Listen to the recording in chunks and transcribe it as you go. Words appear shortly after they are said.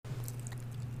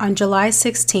On July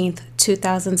 16,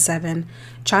 2007,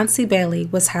 Chauncey Bailey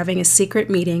was having a secret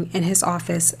meeting in his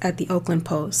office at the Oakland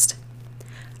Post.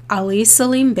 Ali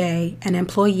Salim Bey, an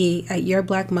employee at Your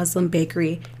Black Muslim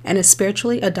Bakery and a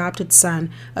spiritually adopted son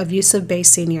of Yusuf Bey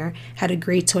Sr., had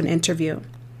agreed to an interview.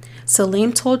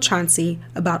 Salim told Chauncey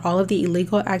about all of the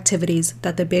illegal activities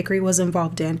that the bakery was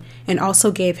involved in and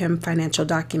also gave him financial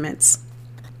documents.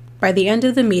 By the end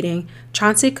of the meeting,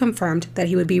 Chauncey confirmed that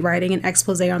he would be writing an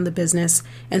expose on the business,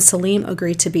 and Salim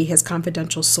agreed to be his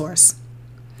confidential source.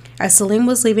 As Salim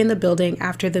was leaving the building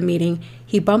after the meeting,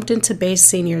 he bumped into Bey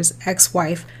Sr.'s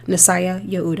ex-wife, Nasaya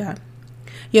Yehuda.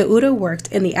 Yehuda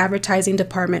worked in the advertising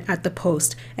department at the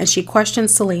Post, and she questioned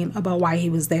Salim about why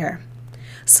he was there.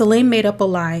 Salim made up a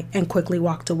lie and quickly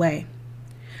walked away.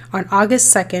 On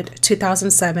August 2,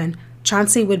 2007,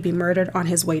 Chauncey would be murdered on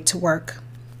his way to work.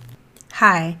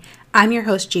 Hi, I'm your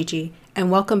host Gigi, and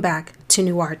welcome back to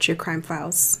Noir True Crime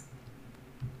Files.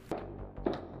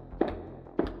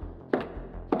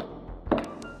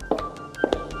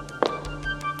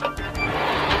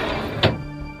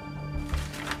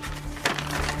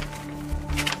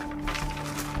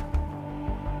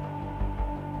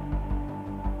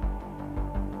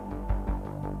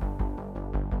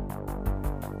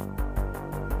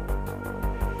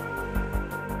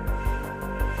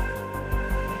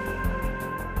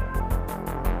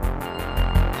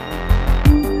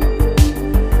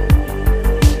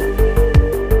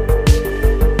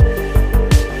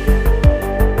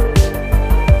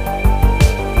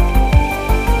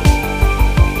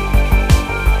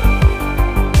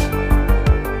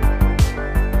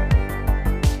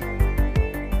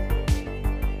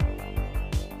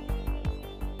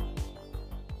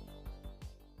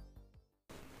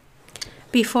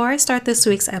 Before I start this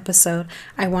week's episode,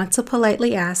 I want to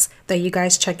politely ask that you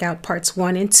guys check out parts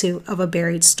 1 and 2 of A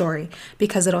Buried Story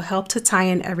because it'll help to tie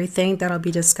in everything that I'll be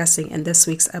discussing in this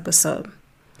week's episode.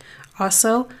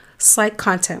 Also, slight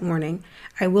content warning.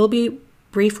 I will be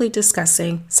briefly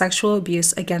discussing sexual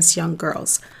abuse against young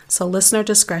girls, so listener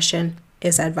discretion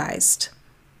is advised.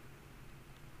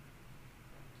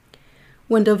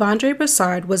 When Devondre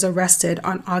Brassard was arrested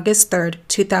on August 3,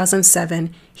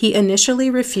 2007, he initially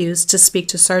refused to speak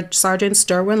to Sergeants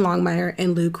Derwin Longmire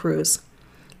and Lou Cruz.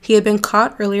 He had been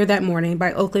caught earlier that morning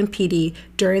by Oakland PD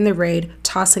during the raid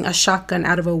tossing a shotgun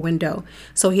out of a window,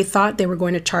 so he thought they were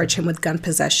going to charge him with gun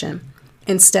possession.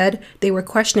 Instead, they were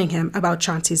questioning him about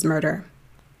Chauncey's murder.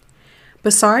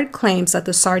 Brassard claims that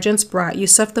the sergeants brought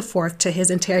Yusuf IV to his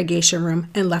interrogation room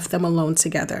and left them alone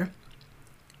together.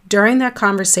 During that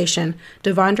conversation,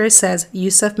 Devondre says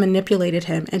Yusuf manipulated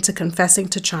him into confessing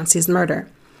to Chauncey's murder.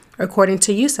 According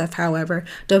to Yusuf, however,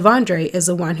 Devondre is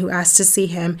the one who asked to see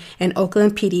him, and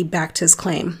Oakland PD backed his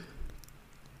claim.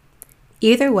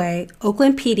 Either way,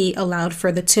 Oakland PD allowed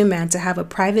for the two men to have a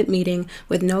private meeting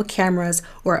with no cameras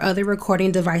or other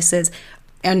recording devices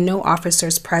and no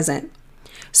officers present.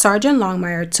 Sergeant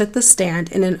Longmire took the stand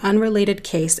in an unrelated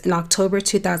case in October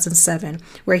 2007,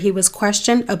 where he was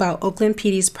questioned about Oakland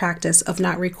PD's practice of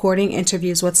not recording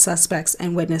interviews with suspects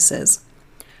and witnesses.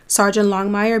 Sergeant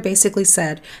Longmire basically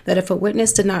said that if a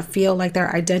witness did not feel like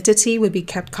their identity would be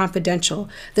kept confidential,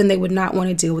 then they would not want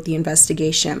to deal with the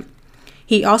investigation.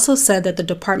 He also said that the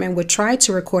department would try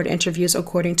to record interviews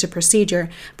according to procedure,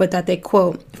 but that they,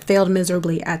 quote, failed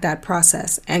miserably at that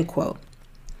process, end quote.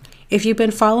 If you've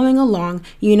been following along,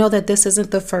 you know that this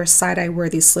isn't the first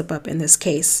side-eye-worthy slip-up in this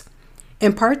case.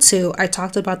 In part 2, I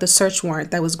talked about the search warrant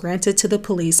that was granted to the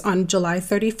police on July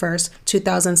 31,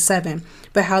 2007,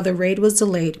 but how the raid was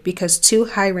delayed because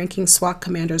 2 high-ranking SWAT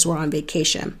commanders were on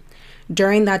vacation.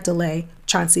 During that delay,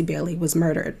 Chauncey Bailey was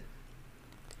murdered.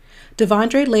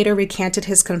 Devondre later recanted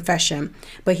his confession,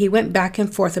 but he went back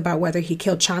and forth about whether he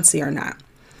killed Chauncey or not.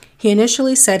 He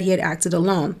initially said he had acted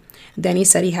alone. Then he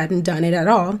said he hadn't done it at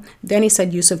all. Then he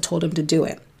said Yusuf told him to do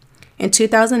it. In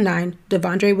 2009,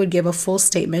 Devondre would give a full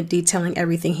statement detailing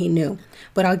everything he knew,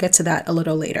 but I'll get to that a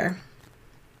little later.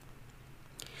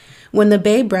 When the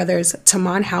Bey brothers,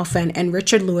 Taman Halfan and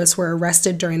Richard Lewis, were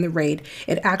arrested during the raid,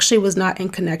 it actually was not in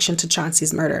connection to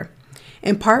Chauncey's murder.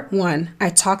 In part 1, I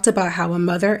talked about how a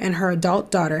mother and her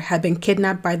adult daughter had been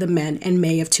kidnapped by the men in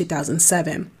May of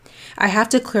 2007. I have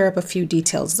to clear up a few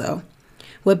details, though.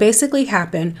 What basically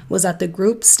happened was that the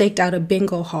group staked out a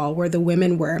bingo hall where the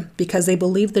women were because they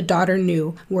believed the daughter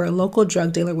knew where a local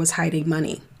drug dealer was hiding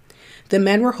money. The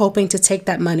men were hoping to take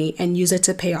that money and use it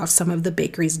to pay off some of the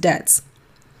bakery's debts.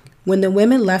 When the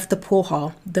women left the pool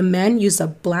hall, the men used a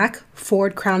black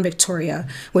Ford Crown Victoria,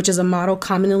 which is a model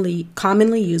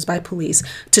commonly used by police,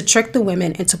 to trick the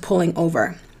women into pulling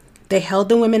over. They held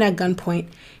the women at gunpoint,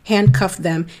 handcuffed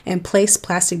them, and placed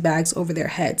plastic bags over their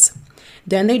heads.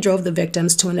 Then they drove the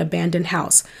victims to an abandoned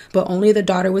house, but only the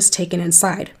daughter was taken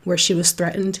inside, where she was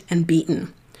threatened and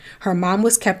beaten. Her mom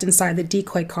was kept inside the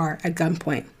decoy car at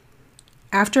gunpoint.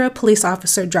 After a police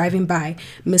officer driving by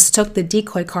mistook the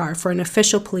decoy car for an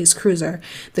official police cruiser,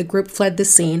 the group fled the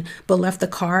scene but left the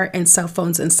car and cell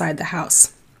phones inside the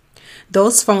house.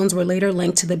 Those phones were later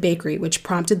linked to the bakery, which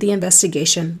prompted the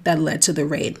investigation that led to the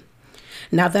raid.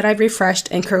 Now that I've refreshed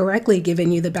and correctly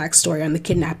given you the backstory on the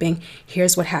kidnapping,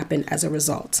 here's what happened as a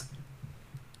result.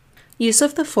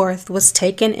 Yusuf IV was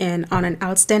taken in on an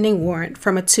outstanding warrant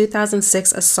from a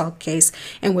 2006 assault case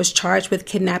and was charged with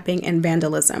kidnapping and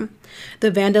vandalism.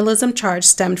 The vandalism charge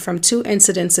stemmed from two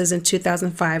incidences in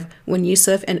 2005 when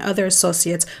Yusuf and other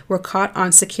associates were caught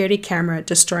on security camera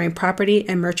destroying property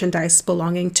and merchandise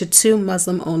belonging to two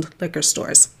Muslim-owned liquor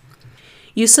stores.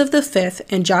 Yusuf V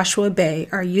and Joshua Bey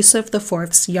are Yusuf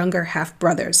IV's younger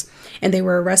half-brothers, and they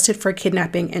were arrested for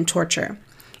kidnapping and torture.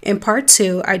 In Part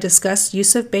 2, I discussed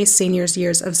Yusuf Bey Sr.'s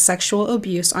years of sexual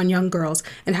abuse on young girls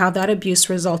and how that abuse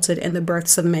resulted in the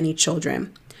births of many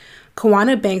children.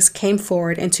 Kawana Banks came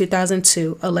forward in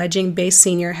 2002 alleging Bey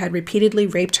Sr. had repeatedly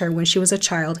raped her when she was a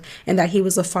child and that he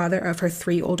was the father of her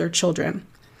 3 older children.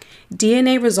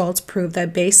 DNA results proved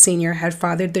that Bey Sr. had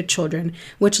fathered the children,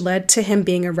 which led to him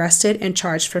being arrested and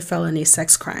charged for felony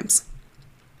sex crimes.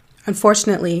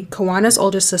 Unfortunately, Kawana's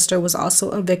older sister was also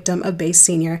a victim of Bey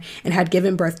Sr. and had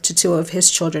given birth to 2 of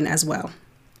his children as well.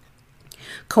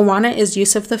 Kawana is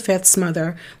Yusuf V's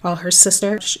mother, while her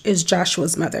sister is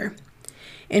Joshua's mother.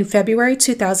 In February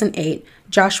 2008,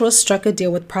 Joshua struck a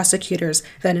deal with prosecutors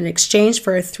that in exchange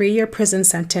for a 3-year prison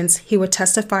sentence, he would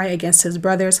testify against his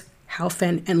brothers,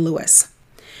 Halfin and Louis.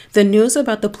 The news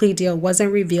about the plea deal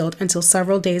wasn't revealed until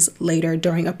several days later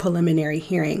during a preliminary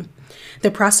hearing.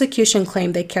 The prosecution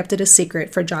claimed they kept it a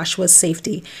secret for Joshua's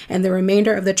safety, and the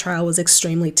remainder of the trial was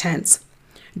extremely tense.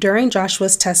 During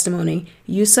Joshua's testimony,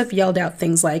 Yusuf yelled out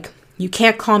things like, "You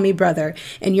can't call me brother,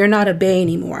 and you're not a Bey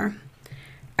anymore."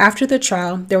 After the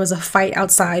trial, there was a fight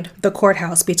outside the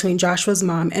courthouse between Joshua's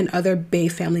mom and other Bey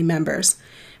family members.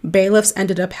 Bailiffs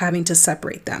ended up having to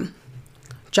separate them.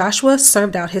 Joshua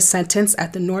served out his sentence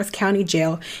at the North County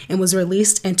Jail and was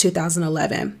released in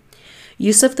 2011.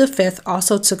 Yusuf V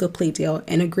also took a plea deal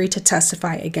and agreed to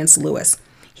testify against Louis.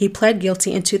 He pled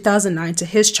guilty in 2009 to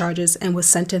his charges and was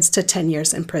sentenced to 10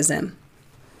 years in prison.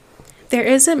 There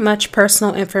isn't much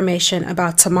personal information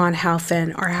about Taman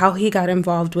Halfin or how he got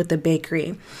involved with the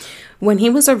bakery. When he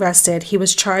was arrested, he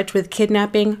was charged with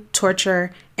kidnapping,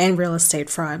 torture, and real estate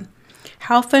fraud.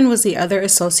 Halfin was the other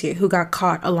associate who got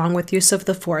caught along with Yusuf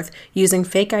IV using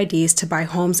fake IDs to buy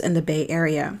homes in the Bay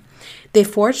Area. They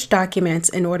forged documents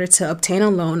in order to obtain a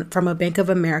loan from a Bank of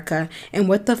America, and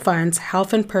with the funds,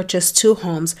 Halfin purchased 2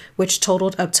 homes, which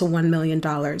totaled up to $1 million.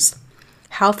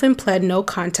 Halfin pled no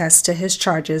contest to his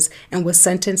charges and was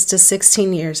sentenced to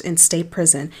 16 years in state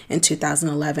prison in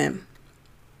 2011.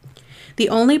 The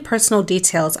only personal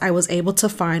details I was able to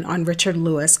find on Richard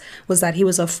Louis was that he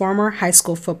was a former high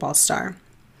school football star.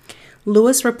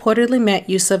 Louis reportedly met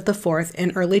Yusuf IV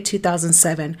in early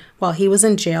 2007 while he was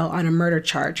in jail on a murder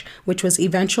charge, which was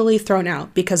eventually thrown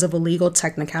out because of a legal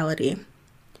technicality.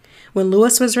 When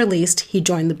Louis was released, he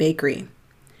joined the bakery.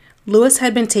 Louis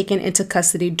had been taken into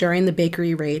custody during the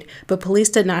bakery raid, but police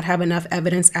did not have enough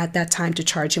evidence at that time to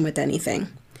charge him with anything.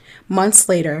 Months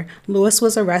later, Louis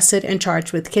was arrested and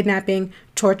charged with kidnapping,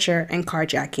 torture, and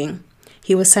carjacking.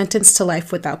 He was sentenced to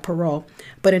life without parole,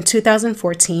 but in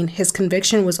 2014, his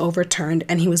conviction was overturned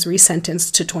and he was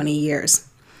resentenced to 20 years.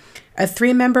 A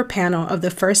 3-member panel of the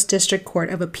 1st District Court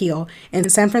of Appeal in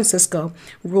San Francisco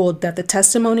ruled that the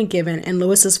testimony given in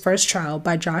Louis's first trial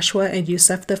by Joshua and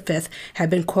Yusuf V had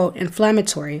been, quote,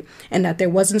 inflammatory, and that there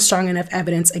wasn't strong enough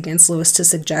evidence against Louis to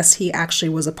suggest he actually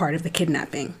was a part of the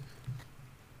kidnapping.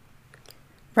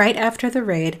 Right after the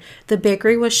raid, the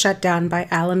bakery was shut down by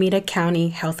Alameda County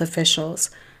health officials.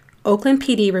 Oakland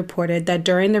PD reported that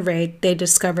during the raid, they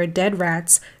discovered dead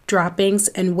rats, droppings,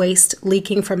 and waste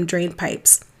leaking from drain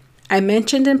pipes. I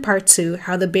mentioned in Part 2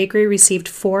 how the bakery received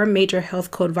 4 major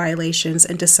health code violations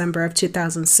in December of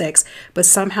 2006, but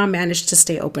somehow managed to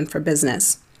stay open for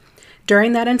business.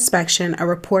 During that inspection, a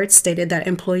report stated that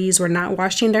employees were not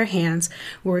washing their hands,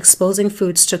 were exposing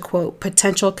foods to, quote,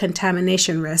 potential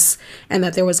contamination risks, and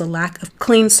that there was a lack of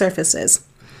clean surfaces.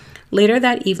 Later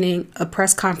that evening, a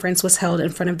press conference was held in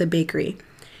front of the bakery.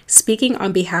 Speaking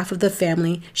on behalf of the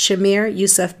family, Shamir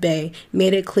Yusuf Bey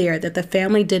made it clear that the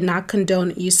family did not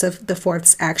condone Yusuf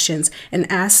IV's actions and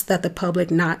asked that the public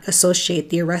not associate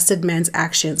the arrested men's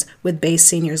actions with Bey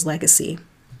Sr.'s legacy.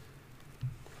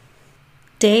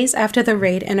 Days after the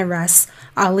raid and arrest,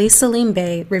 Ali Salim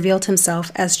Bey revealed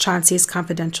himself as Chauncey's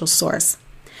confidential source.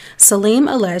 Salim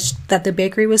alleged that the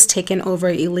bakery was taken over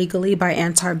illegally by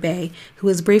Antar Bey, who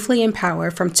was briefly in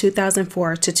power from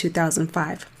 2004 to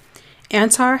 2005.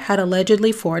 Antar had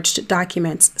allegedly forged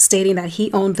documents stating that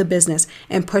he owned the business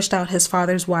and pushed out his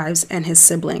father's wives and his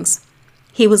siblings.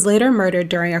 He was later murdered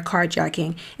during a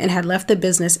carjacking and had left the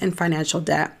business in financial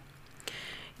debt.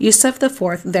 Yusuf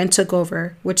IV then took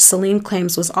over, which Salim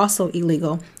claims was also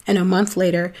illegal, and a month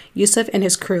later, Yusuf and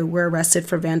his crew were arrested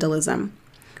for vandalism.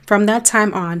 From that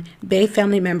time on, Bey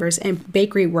family members and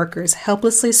bakery workers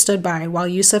helplessly stood by while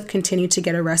Yusuf continued to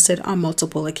get arrested on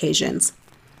multiple occasions.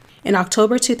 In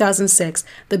October 2006,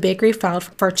 the bakery filed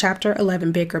for Chapter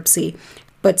 11 bankruptcy,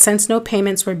 but since no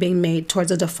payments were being made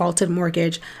towards a defaulted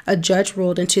mortgage, a judge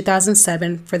ruled in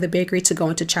 2007 for the bakery to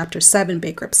go into Chapter 7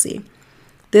 bankruptcy.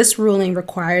 This ruling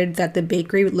required that the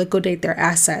bakery liquidate their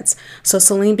assets, so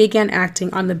Salim began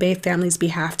acting on the Bey family's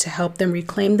behalf to help them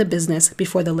reclaim the business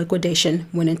before the liquidation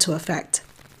went into effect.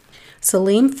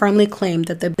 Salim firmly claimed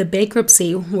that the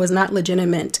bankruptcy was not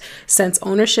legitimate since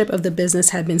ownership of the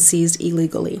business had been seized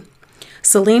illegally.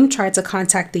 Salim tried to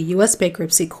contact the U.S.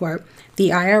 Bankruptcy Court, the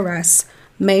IRS,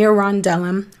 Mayor Ron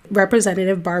Dellum,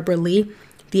 Representative Barbara Lee,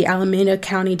 the Alameda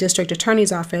County District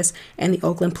Attorney's Office, and the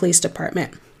Oakland Police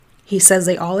Department. He says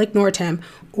they all ignored him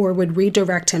or would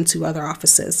redirect him to other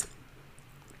offices.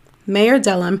 Mayor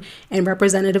Dellum and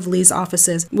Representative Lee's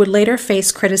offices would later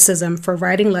face criticism for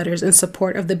writing letters in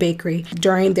support of the bakery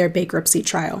during their bankruptcy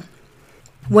trial.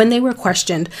 When they were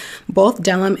questioned, both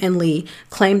Dellum and Lee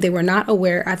claimed they were not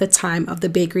aware at the time of the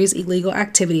bakery's illegal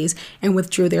activities and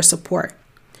withdrew their support.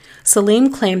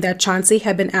 Salim claimed that Chauncey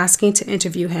had been asking to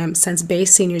interview him since Bey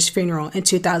Sr.'s funeral in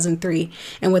 2003,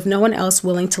 and with no one else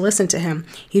willing to listen to him,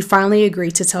 he finally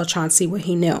agreed to tell Chauncey what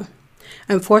he knew.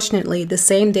 Unfortunately, the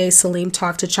same day Salim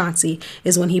talked to Chauncey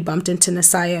is when he bumped into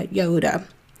Nasaya Yehuda.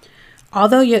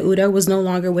 Although Yehuda was no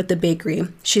longer with the bakery,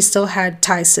 she still had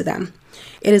ties to them.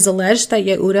 It is alleged that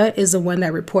Yehuda is the one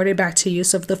that reported back to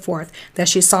Yusuf IV that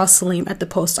she saw Salim at the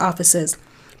post offices,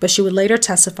 but she would later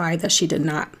testify that she did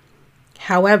not.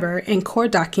 However, in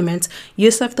court documents,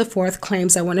 Yusuf IV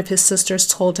claims that one of his sisters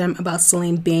told him about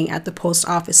Salim being at the post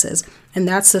offices, and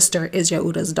that sister is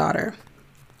Yehuda's daughter.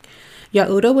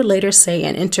 Yehuda would later say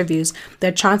in interviews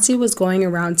that Chauncey was going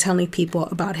around telling people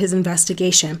about his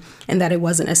investigation and that it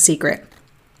wasn't a secret.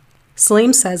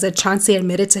 Salim says that Chauncey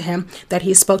admitted to him that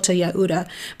he spoke to Yehuda,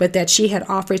 but that she had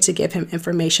offered to give him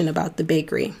information about the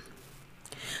bakery.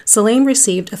 Salim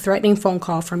received a threatening phone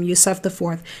call from Yusuf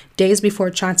IV days before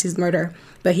Chauncey's murder,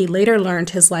 but he later learned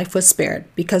his life was spared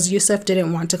because Yusuf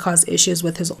didn't want to cause issues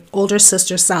with his older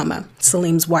sister Salma,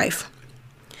 Salim's wife.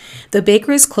 The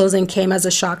bakery's closing came as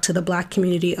a shock to the Black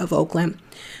community of Oakland.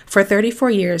 For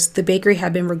 34 years, the bakery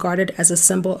had been regarded as a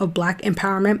symbol of Black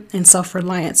empowerment and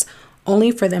self-reliance, only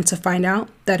for them to find out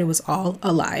that it was all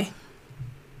a lie.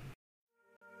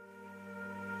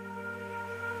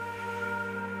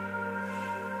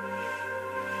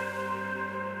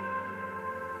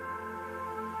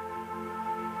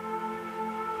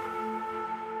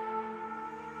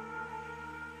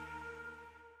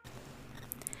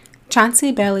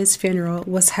 Chauncey Bailey's funeral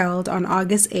was held on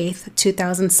August 8,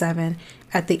 2007,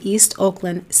 at the East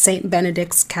Oakland St.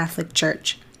 Benedict's Catholic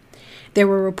Church. There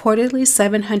were reportedly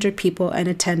 700 people in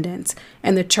attendance,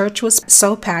 and the church was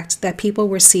so packed that people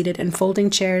were seated in folding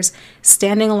chairs,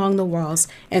 standing along the walls,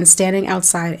 and standing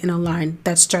outside in a line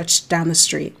that stretched down the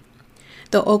street.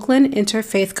 The Oakland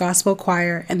Interfaith Gospel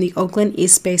Choir and the Oakland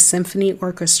East Bay Symphony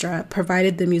Orchestra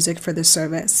provided the music for the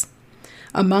service.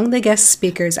 Among the guest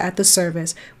speakers at the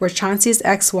service were Chauncey's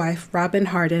ex-wife, Robin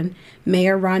Hardin,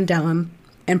 Mayor Ron Dellum,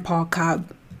 and Paul Cobb.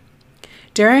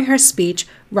 During her speech,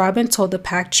 Robin told the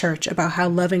packed church about how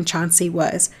loving Chauncey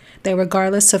was, that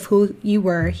regardless of who you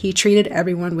were, he treated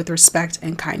everyone with respect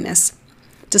and kindness.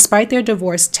 Despite their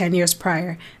divorce 10 years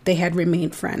prior, they had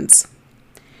remained friends.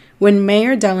 When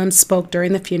Mayor Dellum spoke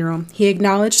during the funeral, he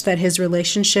acknowledged that his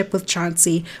relationship with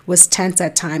Chauncey was tense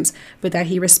at times, but that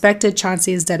he respected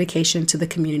Chauncey's dedication to the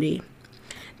community.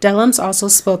 Dellum also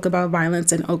spoke about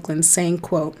violence in Oakland, saying,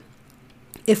 quote,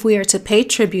 "If we are to pay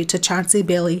tribute to Chauncey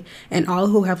Bailey and all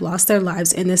who have lost their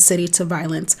lives in this city to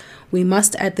violence, we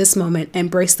must at this moment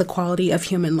embrace the quality of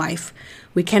human life.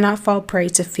 We cannot fall prey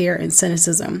to fear and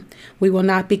cynicism. We will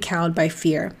not be cowed by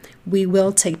fear. We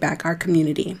will take back our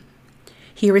community."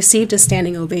 He received a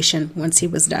standing ovation once he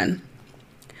was done.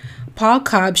 Paul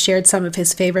Cobb shared some of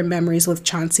his favorite memories with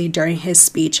Chauncey during his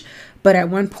speech, but at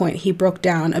one point he broke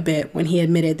down a bit when he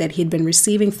admitted that he'd been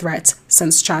receiving threats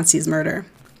since Chauncey's murder.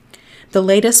 The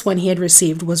latest one he had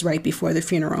received was right before the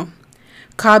funeral.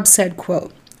 Cobb said,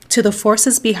 quote, "To the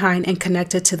forces behind and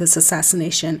connected to this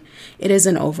assassination, it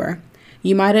isn't over.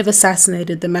 You might have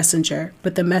assassinated the messenger,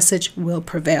 but the message will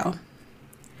prevail."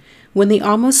 When the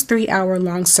almost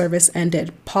 3-hour-long service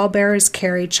ended, pallbearers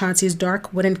carried Chauncey's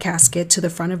dark wooden casket to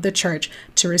the front of the church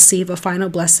to receive a final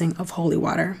blessing of holy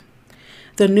water.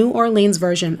 The New Orleans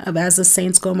version of As the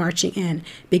Saints Go Marching In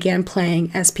began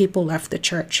playing as people left the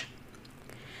church.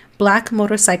 Black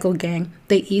motorcycle gang,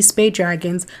 the East Bay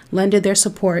Dragons, lended their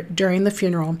support during the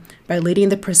funeral by leading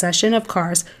the procession of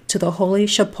cars to the Holy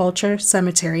Sepulchre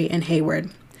Cemetery in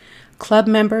Hayward. Club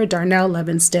member Darnell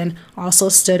Livingston also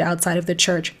stood outside of the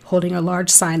church holding a large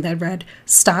sign that read,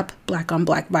 "Stop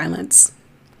Black-on-Black Violence."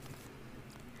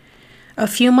 A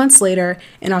few months later,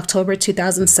 in October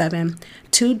 2007,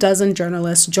 24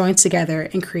 journalists joined together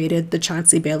and created the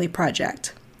Chauncey Bailey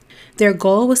Project. Their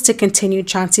goal was to continue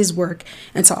Chauncey's work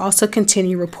and to also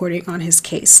continue reporting on his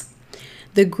case.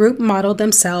 The group modeled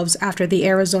themselves after the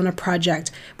Arizona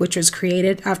Project, which was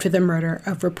created after the murder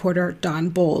of reporter Don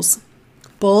Bolles.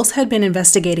 Bolles had been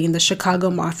investigating the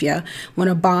Chicago Mafia when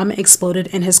a bomb exploded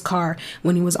in his car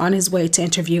when he was on his way to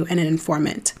interview an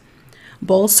informant.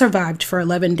 Bolles survived for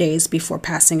 11 days before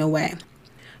passing away.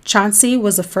 Chauncey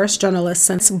was the first journalist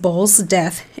since Bolles'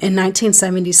 death in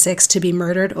 1976 to be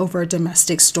murdered over a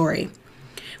domestic story.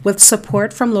 With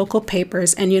support from local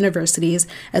papers and universities,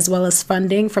 as well as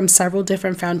funding from several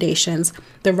different foundations,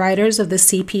 the writers of the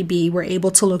CPB were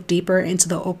able to look deeper into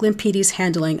the Oakland PD's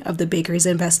handling of the Bakery's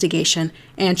investigation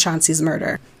and Chauncey's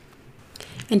murder.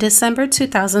 In December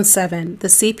 2007, the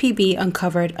CPB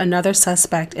uncovered another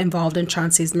suspect involved in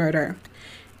Chauncey's murder.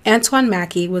 Antoine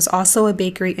Mackey was also a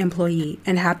bakery employee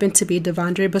and happened to be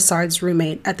Devondre Bessard's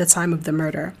roommate at the time of the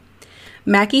murder.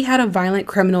 Mackey had a violent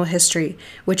criminal history,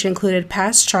 which included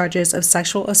past charges of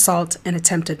sexual assault and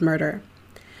attempted murder.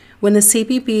 When the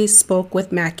CPB spoke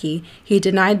with Mackey, he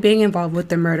denied being involved with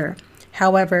the murder.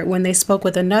 However, when they spoke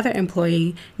with another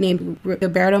employee named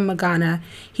Roberto Magana,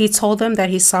 he told them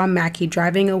that he saw Mackey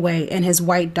driving away in his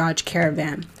white Dodge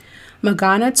Caravan.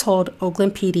 Magana told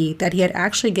Oakland PD that he had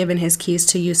actually given his keys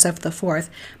to Yusuf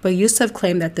IV, but Yusuf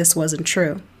claimed that this wasn't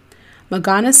true.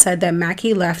 Magana said that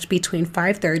Mackey left between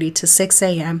 5:30 to 6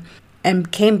 a.m.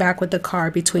 and came back with the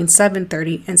car between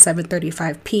 7:30 and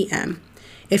 7:35 p.m.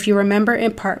 If you remember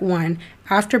in part 1,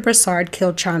 after Bessard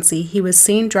killed Chauncey, he was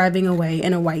seen driving away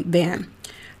in a white van.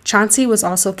 Chauncey was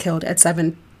also killed at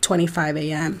 7:25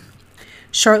 a.m.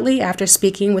 Shortly after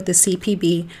speaking with the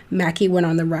CPB, Mackey went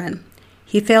on the run.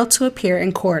 He failed to appear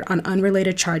in court on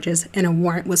unrelated charges, and a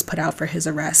warrant was put out for his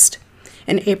arrest.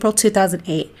 In April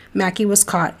 2008, Mackey was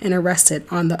caught and arrested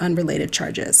on the unrelated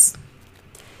charges.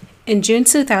 In June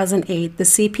 2008, the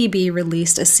CPB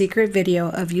released a secret video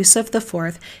of Yusuf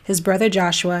IV, his brother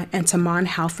Joshua, and Taman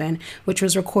Halfin, which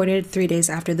was recorded 3 days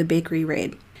after the bakery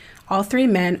raid. All 3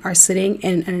 men are sitting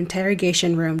in an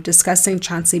interrogation room discussing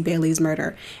Chauncey Bailey's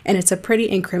murder, and it's a pretty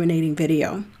incriminating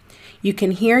video. You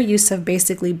can hear Yusuf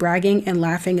basically bragging and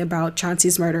laughing about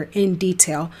Chauncey's murder in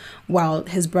detail, while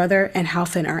his brother and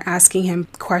Halfin are asking him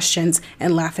questions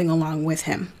and laughing along with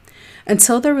him.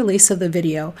 Until the release of the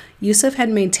video, Yusuf had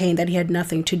maintained that he had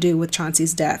nothing to do with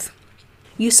Chauncey's death.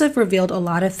 Yusuf revealed a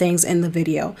lot of things in the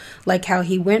video, like how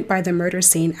he went by the murder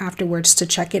scene afterwards to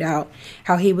check it out,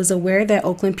 how he was aware that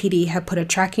Oakland PD had put a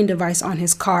tracking device on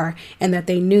his car, and that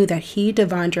they knew that he,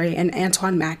 Devondre, and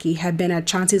Antoine Mackey had been at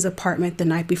Chauncey's apartment the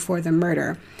night before the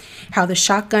murder, how the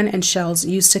shotgun and shells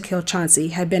used to kill Chauncey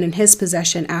had been in his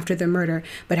possession after the murder,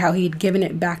 but how he'd given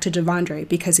it back to Devondre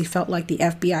because he felt like the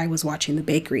FBI was watching the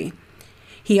bakery.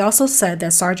 He also said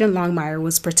that Sergeant Longmire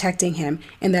was protecting him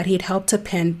and that he'd helped to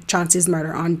pin Chauncey's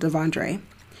murder on Devondre.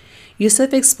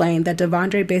 Yusuf explained that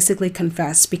Devondre basically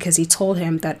confessed because he told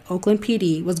him that Oakland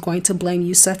PD was going to blame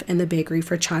Yusuf and the bakery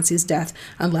for Chauncey's death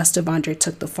unless Devondre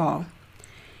took the fall.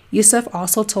 Yusuf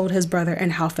also told his brother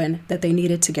and Halfin that they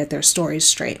needed to get their stories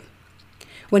straight.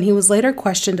 When he was later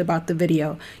questioned about the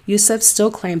video, Yusuf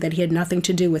still claimed that he had nothing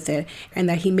to do with it and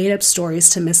that he made up stories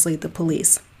to mislead the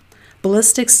police.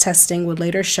 Ballistics testing would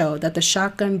later show that the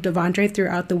shotgun Devondre threw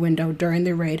out the window during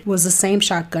the raid was the same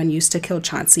shotgun used to kill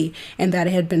Chauncey, and that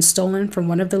it had been stolen from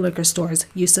one of the liquor stores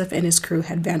Yusuf and his crew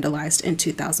had vandalized in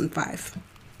 2005.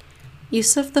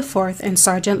 Yusuf IV and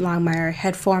Sergeant Longmire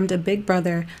had formed a big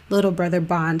brother, little brother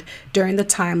bond during the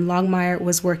time Longmire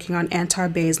was working on Antar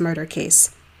Bay's murder case.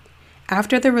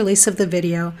 After the release of the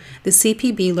video, the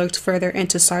CPB looked further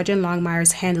into Sergeant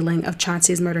Longmire's handling of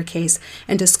Chauncey's murder case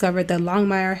and discovered that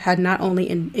Longmire had not only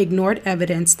ignored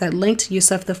evidence that linked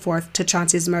Yusuf IV to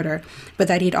Chauncey's murder, but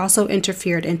that he'd also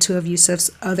interfered in 2 of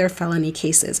Yusuf's other felony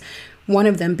cases, one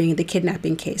of them being the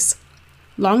kidnapping case.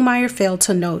 Longmire failed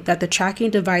to note that the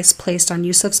tracking device placed on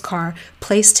Yusuf's car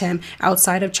placed him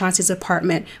outside of Chauncey's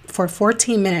apartment for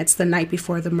 14 minutes the night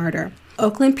before the murder.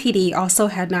 Oakland PD also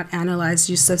had not analyzed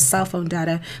Yusuf's cell phone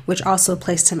data, which also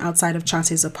placed him outside of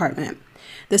Chauncey's apartment.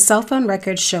 The cell phone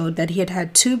records showed that he had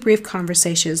had 2 brief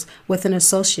conversations with an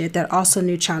associate that also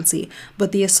knew Chauncey,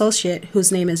 but the associate,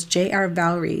 whose name is J.R.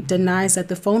 Valerie, denies that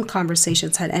the phone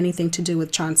conversations had anything to do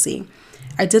with Chauncey.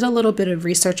 I did a little bit of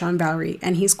research on Valerie,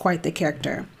 and he's quite the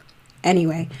character.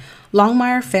 Anyway,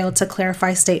 Longmire failed to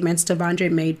clarify statements Devondre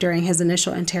made during his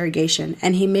initial interrogation,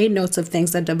 and he made notes of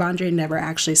things that Devondre never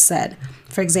actually said.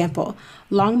 For example,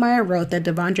 Longmire wrote that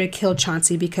Devondre killed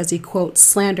Chauncey because he, quote,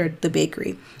 slandered the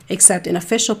bakery, except in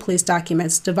official police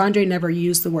documents, Devondre never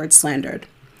used the word slandered.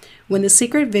 When the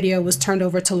secret video was turned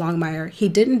over to Longmire, he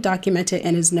didn't document it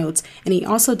in his notes, and he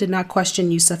also did not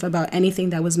question Yusuf about anything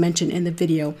that was mentioned in the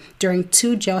video during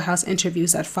 2 jailhouse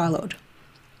interviews that followed.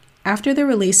 After the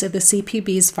release of the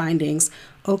CPB's findings,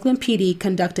 Oakland PD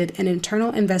conducted an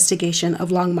internal investigation of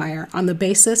Longmire on the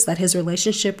basis that his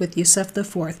relationship with Yusuf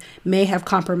IV may have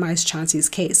compromised Chauncey's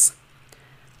case.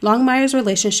 Longmire's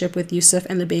relationship with Yusuf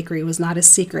and the bakery was not a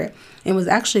secret and was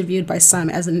actually viewed by some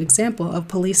as an example of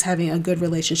police having a good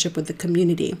relationship with the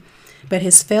community. But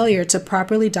his failure to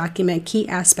properly document key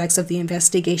aspects of the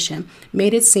investigation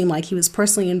made it seem like he was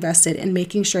personally invested in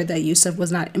making sure that Yusuf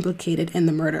was not implicated in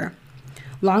the murder.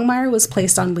 Longmire was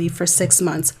placed on leave for 6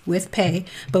 months with pay,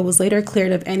 but was later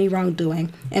cleared of any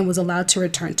wrongdoing and was allowed to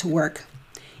return to work.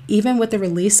 Even with the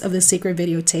release of the secret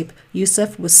videotape,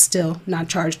 Yusuf was still not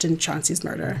charged in Chauncey's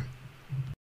murder.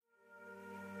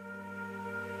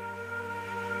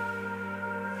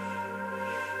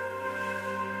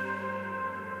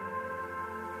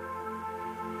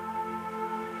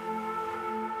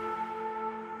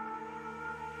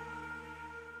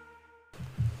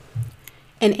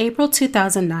 In April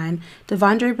 2009,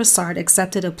 Devondre Brassard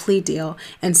accepted a plea deal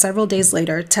and several days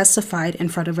later testified in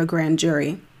front of a grand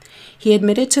jury. He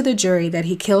admitted to the jury that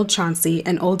he killed Chauncey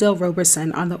and Odell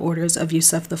Roberson on the orders of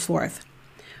Yusuf IV.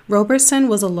 Roberson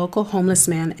was a local homeless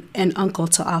man and uncle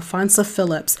to Alphonsa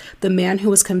Phillips, the man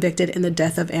who was convicted in the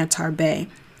death of Antar Bey.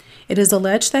 It is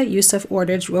alleged that Yusuf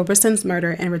ordered Roberson's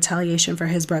murder in retaliation for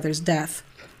his brother's death.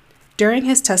 During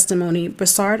his testimony,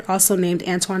 Brassard also named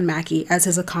Antoine Mackey as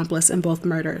his accomplice in both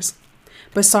murders.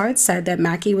 Brassard said that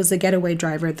Mackey was the getaway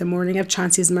driver the morning of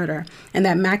Chauncey's murder and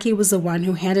that Mackey was the one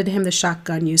who handed him the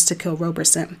shotgun used to kill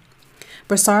Roberson.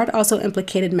 Brassard also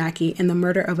implicated Mackey in the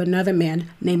murder of another man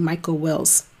named Michael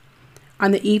Wills.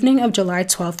 On the evening of July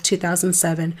 12,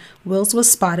 2007, Wills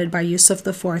was spotted by Yusuf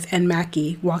IV and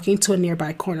Mackey walking to a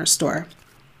nearby corner store.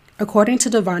 According to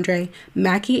Devondre,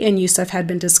 Mackey and Yusuf had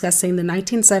been discussing the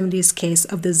 1970s case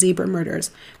of the Zebra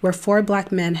murders, where 4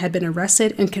 black men had been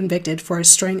arrested and convicted for a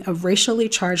string of racially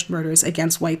charged murders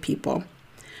against white people.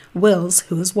 Wills,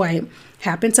 who is white,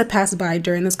 happened to pass by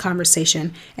during this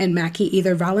conversation, and Mackey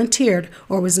either volunteered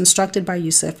or was instructed by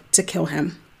Yusuf to kill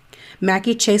him.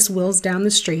 Mackey chased Wills down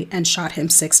the street and shot him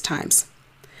 6 times.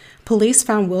 Police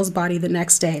found Will's body the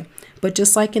next day, but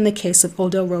just like in the case of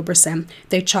Odell Roberson,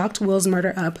 they chalked Will's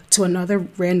murder up to another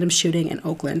random shooting in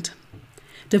Oakland.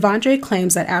 Devondre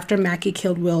claims that after Mackey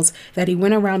killed Wills, that he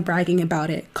went around bragging about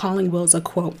it, calling Wills a,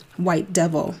 quote, white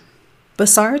devil.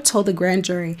 Brassard told the grand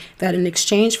jury that in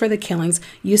exchange for the killings,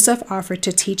 Yusuf offered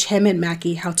to teach him and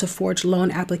Mackey how to forge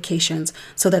loan applications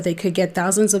so that they could get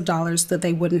thousands of dollars that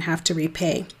they wouldn't have to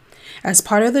repay. As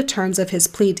part of the terms of his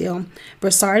plea deal,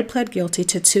 Brassard pled guilty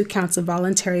to 2 counts of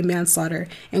voluntary manslaughter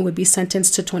and would be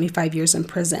sentenced to 25 years in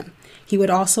prison. He would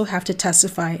also have to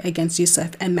testify against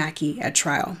Yusuf and Mackey at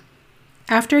trial.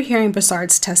 After hearing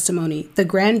Brassard's testimony, the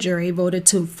grand jury voted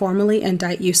to formally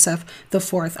indict Yusuf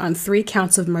IV on 3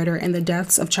 counts of murder in the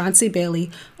deaths of Chauncey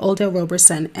Bailey, Odell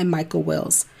Roberson, and Michael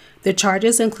Wills. The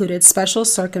charges included special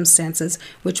circumstances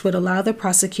which would allow the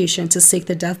prosecution to seek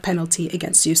the death penalty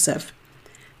against Yusuf.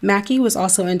 Mackey was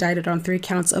also indicted on 3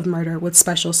 counts of murder with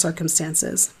special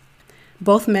circumstances.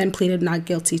 Both men pleaded not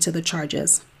guilty to the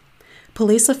charges.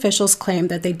 Police officials claimed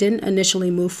that they didn't initially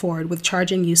move forward with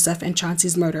charging Yusuf in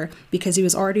Chauncey's murder because he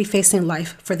was already facing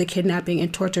life for the kidnapping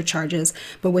and torture charges,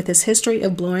 but with his history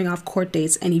of blowing off court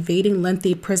dates and evading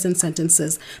lengthy prison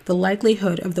sentences, the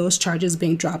likelihood of those charges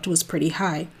being dropped was pretty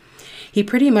high. He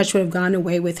pretty much would have gone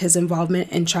away with his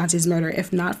involvement in Chauncey's murder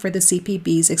if not for the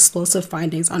CPB's explosive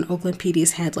findings on Oakland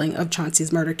PD's handling of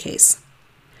Chauncey's murder case.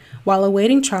 While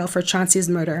awaiting trial for Chauncey's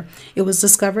murder, it was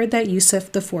discovered that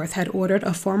Yusuf IV had ordered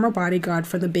a former bodyguard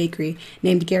from the bakery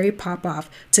named Gary Popoff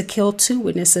to kill 2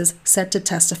 witnesses set to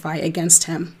testify against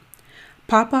him.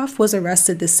 Popoff was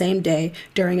arrested the same day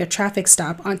during a traffic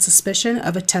stop on suspicion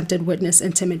of attempted witness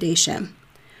intimidation.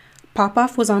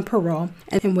 Popoff was on parole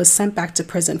and was sent back to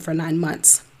prison for 9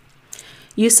 months.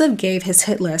 Yusuf gave his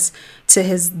hit list to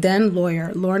his then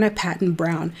lawyer, Lorna Patton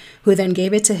Brown, who then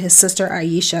gave it to his sister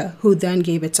Aisha, who then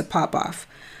gave it to Popoff.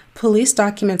 Police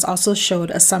documents also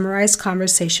showed a summarized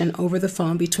conversation over the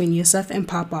phone between Yusuf and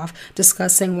Popoff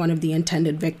discussing one of the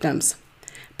intended victims.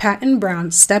 Patton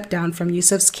Brown stepped down from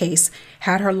Yusuf's case,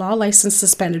 had her law license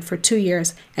suspended for 2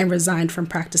 years, and resigned from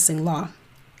practicing law.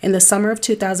 In the summer of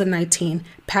 2019,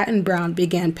 Patton Brown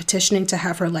began petitioning to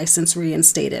have her license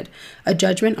reinstated. A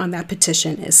judgment on that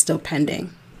petition is still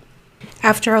pending.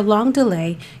 After a long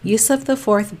delay, Yusuf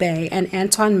IV Bey and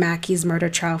Anton Mackey's murder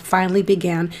trial finally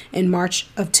began in March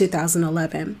of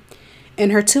 2011.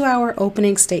 In her 2-hour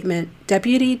opening statement,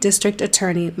 Deputy District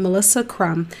Attorney Melissa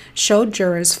Crum showed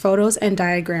jurors photos and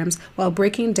diagrams while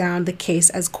breaking down the case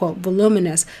as, quote,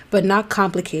 voluminous but not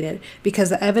complicated, because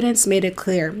the evidence made it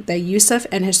clear that Yusuf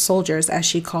and his soldiers, as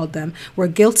she called them, were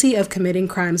guilty of committing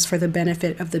crimes for the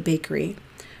benefit of the bakery.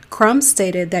 Crum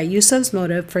stated that Yusuf's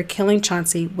motive for killing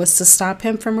Chauncey was to stop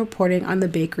him from reporting on the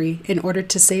bakery in order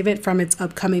to save it from its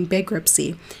upcoming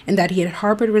bankruptcy, and that he had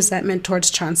harbored resentment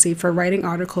towards Chauncey for writing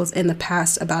articles in the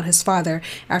past about his father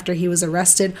after he was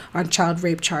arrested on child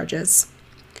rape charges.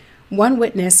 One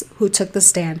witness who took the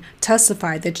stand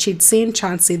testified that she'd seen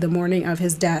Chauncey the morning of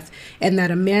his death and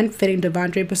that a man fitting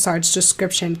Devondre Broussard's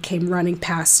description came running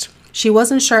past. She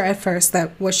wasn't sure at first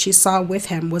that what she saw with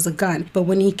him was a gun, but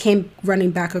when he came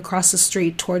running back across the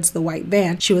street towards the white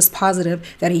van, she was positive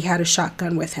that he had a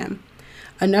shotgun with him.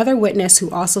 Another witness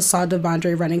who also saw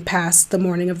Devondre running past the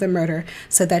morning of the murder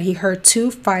said that he heard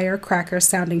 2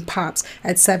 firecracker-sounding pops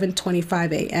at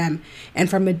 7:25 a.m., and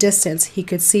from a distance he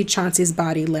could see Chauncey's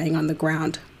body laying on the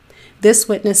ground. This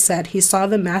witness said he saw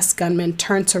the masked gunman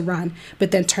turn to run, but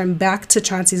then turn back to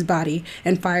Chauncey's body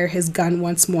and fire his gun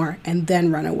once more and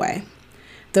then run away.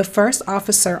 The first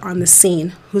officer on the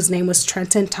scene, whose name was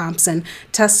Trenton Thompson,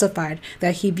 testified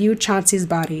that he viewed Chauncey's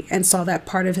body and saw that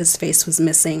part of his face was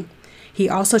missing. He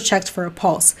also checked for a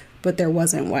pulse, but there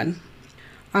wasn't one.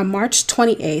 On March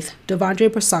 28th,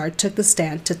 Devondre Broussard took the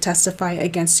stand to testify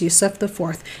against Yusuf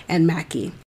IV and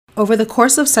Mackey. Over the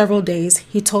course of several days,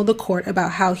 he told the court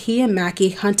about how he and Mackey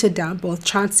hunted down both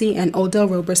Chauncey and Odell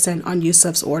Roberson on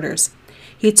Yusuf's orders.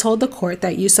 He told the court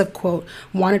that Yusuf, quote,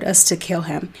 wanted us to kill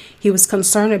him. He was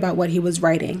concerned about what he was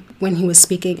writing when he was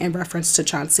speaking in reference to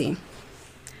Chauncey.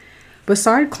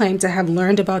 Broussard claimed to have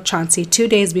learned about Chauncey 2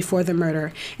 days before the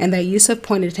murder and that Yusuf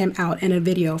pointed him out in a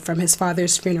video from his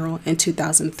father's funeral in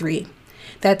 2003.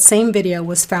 That same video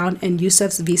was found in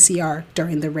Yusuf's VCR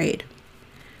during the raid.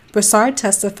 Broussard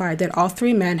testified that all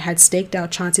 3 men had staked out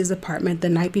Chauncey's apartment the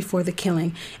night before the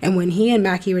killing, and when he and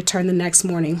Mackey returned the next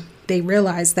morning, they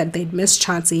realized that they'd missed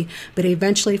Chauncey, but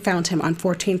eventually found him on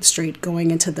 14th Street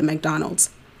going into the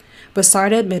McDonald's.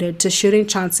 Broussard admitted to shooting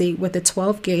Chauncey with a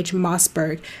 12-gauge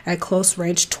Mossberg at close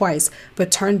range twice, but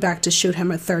turned back to shoot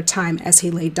him a 3rd time as he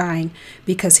lay dying,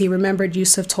 because he remembered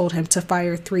Yusuf told him to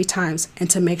fire 3 times and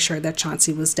to make sure that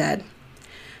Chauncey was dead.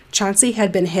 Chauncey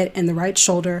had been hit in the right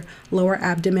shoulder, lower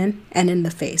abdomen, and in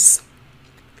the face.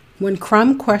 When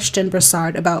Crum questioned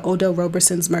Broussard about Odell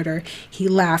Roberson's murder, he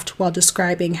laughed while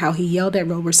describing how he yelled at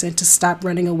Roberson to stop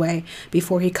running away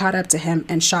before he caught up to him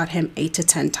and shot him 8 to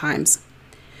 10 times.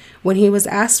 When he was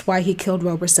asked why he killed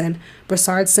Roberson,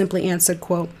 Broussard simply answered,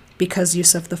 quote, because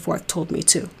Yusuf IV told me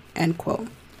to, end quote.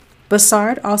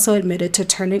 Broussard also admitted to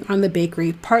turning on the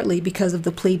bakery partly because of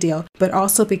the plea deal, but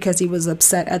also because he was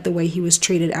upset at the way he was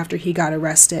treated after he got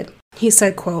arrested. He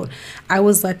said, quote, I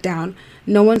was let down.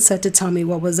 No one said to tell me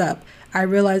what was up. I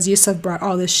realized Yusuf brought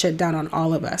all this shit down on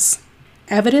all of us.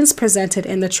 Evidence presented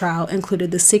in the trial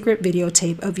included the secret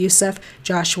videotape of Yusuf,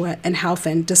 Joshua, and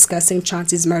Halfin discussing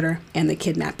Chauncey's murder and the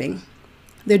kidnapping.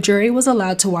 The jury was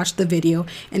allowed to watch the video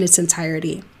in its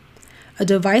entirety. A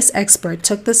device expert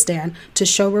took the stand to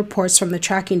show reports from the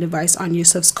tracking device on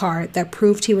Yusuf's car that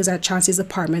proved he was at Chauncey's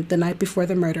apartment the night before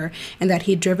the murder and that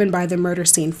he'd driven by the murder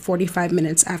scene 45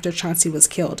 minutes after Chauncey was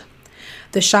killed.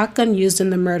 The shotgun used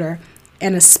in the murder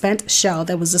and a spent shell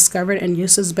that was discovered in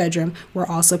Yusuf's bedroom were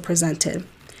also presented.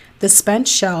 The spent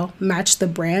shell matched the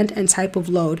brand and type of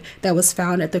load that was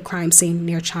found at the crime scene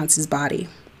near Chauncey's body.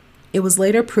 It was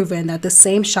later proven that the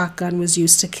same shotgun was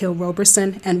used to kill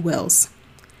Roberson and Wills.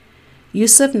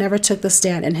 Yusuf never took the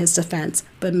stand in his defense,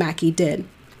 but Mackey did.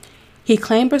 He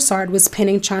claimed Broussard was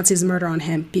pinning Chauncey's murder on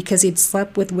him because he'd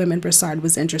slept with women Broussard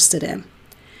was interested in.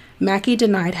 Mackey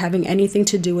denied having anything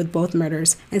to do with both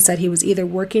murders and said he was either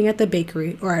working at the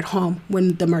bakery or at home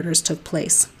when the murders took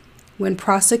place. When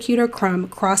Prosecutor Crum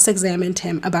cross-examined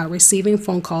him about receiving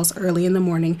phone calls early in the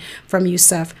morning from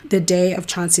Yusuf the day of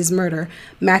Chauncey's murder,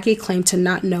 Mackey claimed to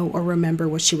not know or remember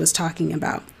what she was talking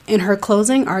about. In her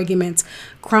closing arguments,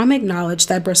 Crum acknowledged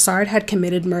that Broussard had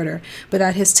committed murder, but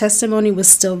that his testimony was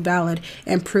still valid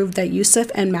and proved that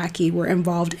Yusuf and Mackey were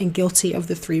involved and guilty of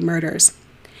the 3 murders.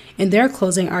 In their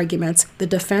closing arguments, the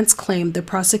defense claimed the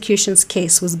prosecution's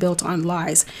case was built on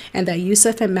lies and that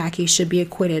Yusuf and Mackey should be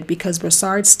acquitted because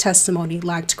Broussard's testimony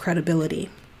lacked credibility.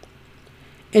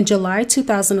 In July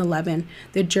 2011,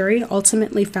 the jury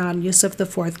ultimately found Yusuf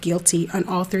IV guilty on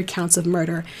all 3 counts of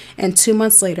murder, and 2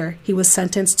 months later, he was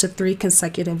sentenced to 3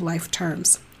 consecutive life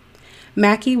terms.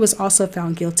 Mackey was also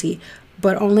found guilty,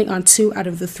 but only on 2 out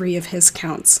of the 3 of his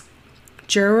counts.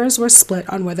 Jurors were split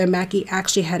on whether Mackey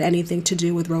actually had anything to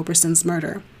do with Roberson's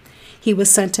murder. He was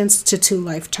sentenced to 2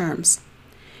 life terms.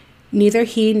 Neither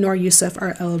he nor Yusuf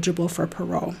are eligible for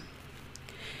parole.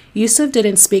 Yusuf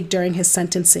didn't speak during his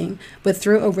sentencing, but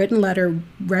through a written letter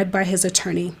read by his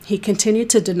attorney, he continued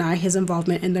to deny his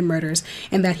involvement in the murders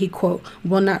and that he, quote,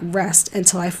 will not rest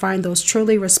until I find those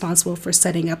truly responsible for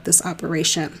setting up this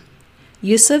operation.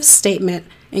 Yusuf's statement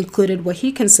included what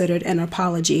he considered an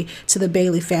apology to the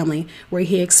Bailey family, where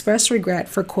he expressed regret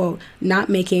for, quote, not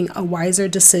making a wiser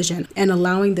decision and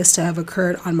allowing this to have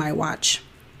occurred on my watch.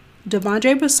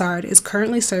 Devondre Broussard is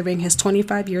currently serving his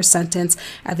 25-year sentence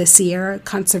at the Sierra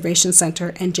Conservation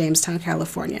Center in Jamestown,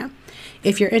 California.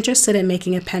 If you're interested in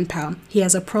making a pen pal, he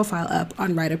has a profile up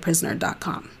on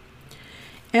writeaprisoner.com.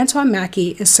 Antoine Mackey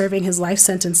is serving his life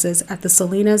sentences at the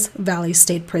Salinas Valley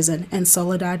State Prison in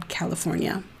Soledad,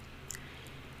 California.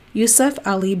 Yusuf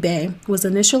Ali Bey was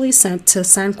initially sent to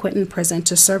San Quentin Prison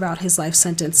to serve out his life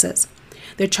sentences.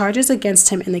 The charges against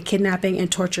him in the kidnapping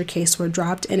and torture case were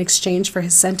dropped in exchange for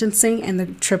his sentencing in the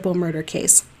triple murder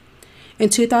case. In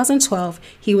 2012,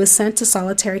 he was sent to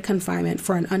solitary confinement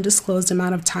for an undisclosed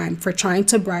amount of time for trying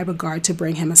to bribe a guard to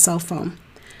bring him a cell phone.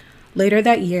 Later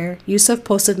that year, Yusuf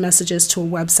posted messages to a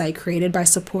website created by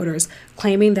supporters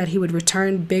claiming that he would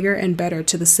return bigger and better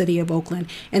to the city of Oakland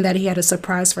and that he had a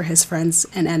surprise for his friends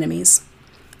and enemies.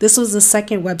 This was the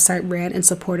second website ran in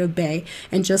support of Bey,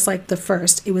 and just like the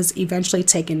first, it was eventually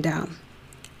taken down.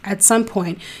 At some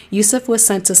point, Yusuf was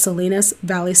sent to Salinas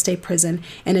Valley State Prison,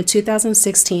 and in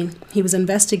 2016, he was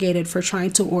investigated for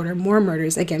trying to order more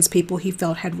murders against people he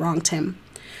felt had wronged him.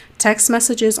 Text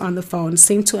messages on the phone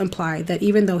seemed to imply that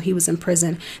even though he was in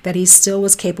prison, that he still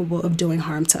was capable of doing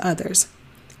harm to others.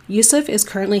 Yusuf is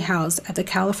currently housed at the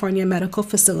California Medical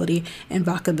Facility in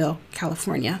Vacaville,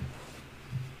 California.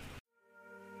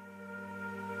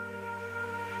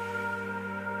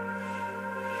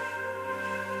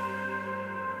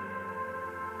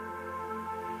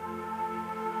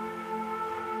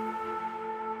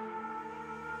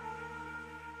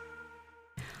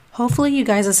 Hopefully you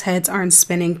guys' heads aren't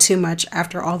spinning too much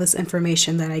after all this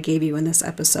information that I gave you in this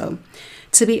episode.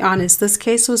 To be honest, this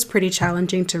case was pretty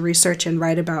challenging to research and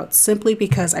write about simply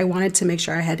because I wanted to make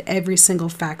sure I had every single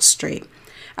fact straight.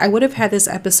 I would have had this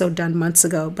episode done months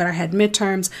ago, but I had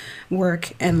midterms,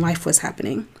 work, and life was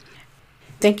happening.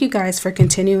 Thank you guys for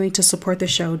continuing to support the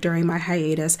show during my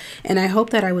hiatus, and I hope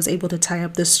that I was able to tie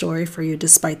up this story for you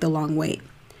despite the long wait.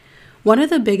 One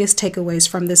of the biggest takeaways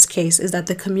from this case is that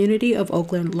the community of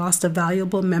Oakland lost a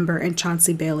valuable member in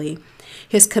Chauncey Bailey.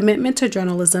 His commitment to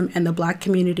journalism and the Black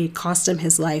community cost him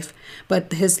his life,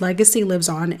 but his legacy lives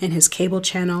on in his cable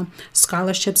channel,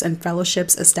 scholarships and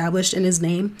fellowships established in his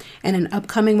name, and an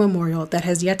upcoming memorial that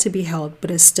has yet to be held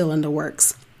but is still in the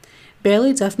works.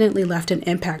 Bailey definitely left an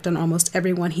impact on almost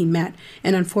everyone he met,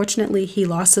 and unfortunately, he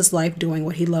lost his life doing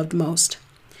what he loved most.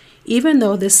 Even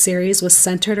though this series was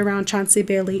centered around Chauncey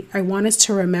Bailey, I want us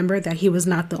to remember that he was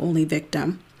not the only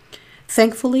victim.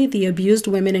 Thankfully, the abused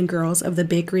women and girls of the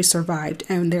bakery survived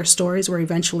and their stories were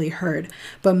eventually heard,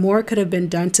 but more could have been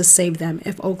done to save them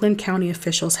if Oakland County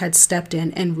officials had stepped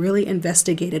in and really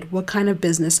investigated what kind of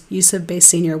business Yusuf Bey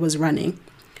Sr. was running.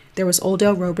 There was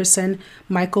Oldell Roberson,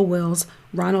 Michael Wills,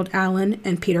 Ronald Allen,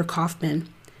 and Peter Kaufman.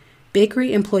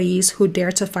 Bakery employees who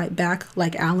dared to fight back,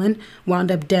 like Allen, wound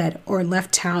up dead or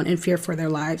left town in fear for their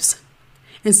lives.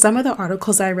 In some of the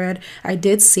articles I read, I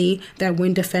did see that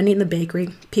when defending the bakery,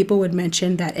 people would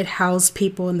mention that it housed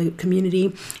people in the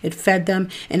community, it fed them,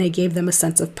 and it gave them a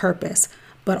sense of purpose.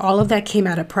 But all of that came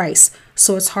at a price,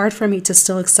 so it's hard for me to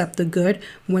still accept the good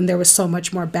when there was so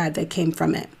much more bad that came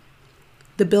from it.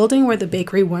 The building where the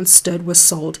bakery once stood was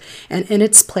sold, and in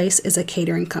its place is a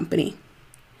catering company.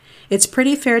 It's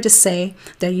pretty fair to say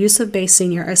that Yusuf Bey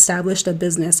Sr. established a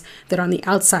business that on the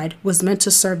outside was meant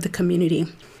to serve the community,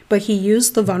 but he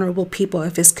used the vulnerable people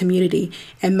of his community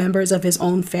and members of his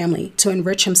own family to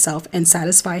enrich himself and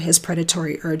satisfy his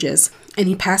predatory urges. And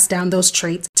he passed down those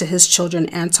traits to his children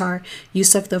Antar,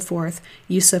 Yusuf IV,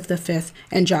 Yusuf V,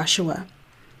 and Joshua.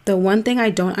 The one thing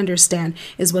I don't understand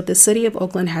is what the city of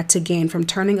Oakland had to gain from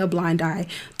turning a blind eye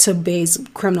to Bey's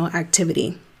criminal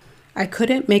activity. I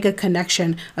couldn't make a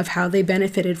connection of how they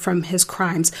benefited from his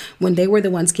crimes when they were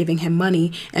the ones giving him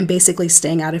money and basically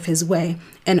staying out of his way,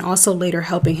 and also later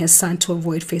helping his son to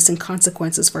avoid facing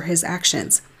consequences for his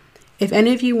actions. If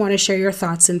any of you want to share your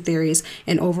thoughts and theories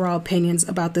and overall opinions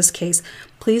about this case,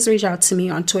 please reach out to me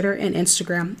on Twitter and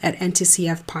Instagram at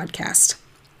NTCF Podcast.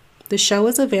 The show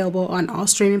is available on all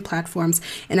streaming platforms,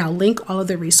 and I'll link all of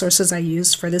the resources I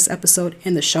used for this episode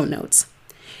in the show notes.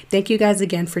 Thank you guys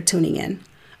again for tuning in.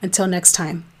 Until next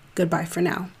time, goodbye for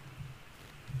now.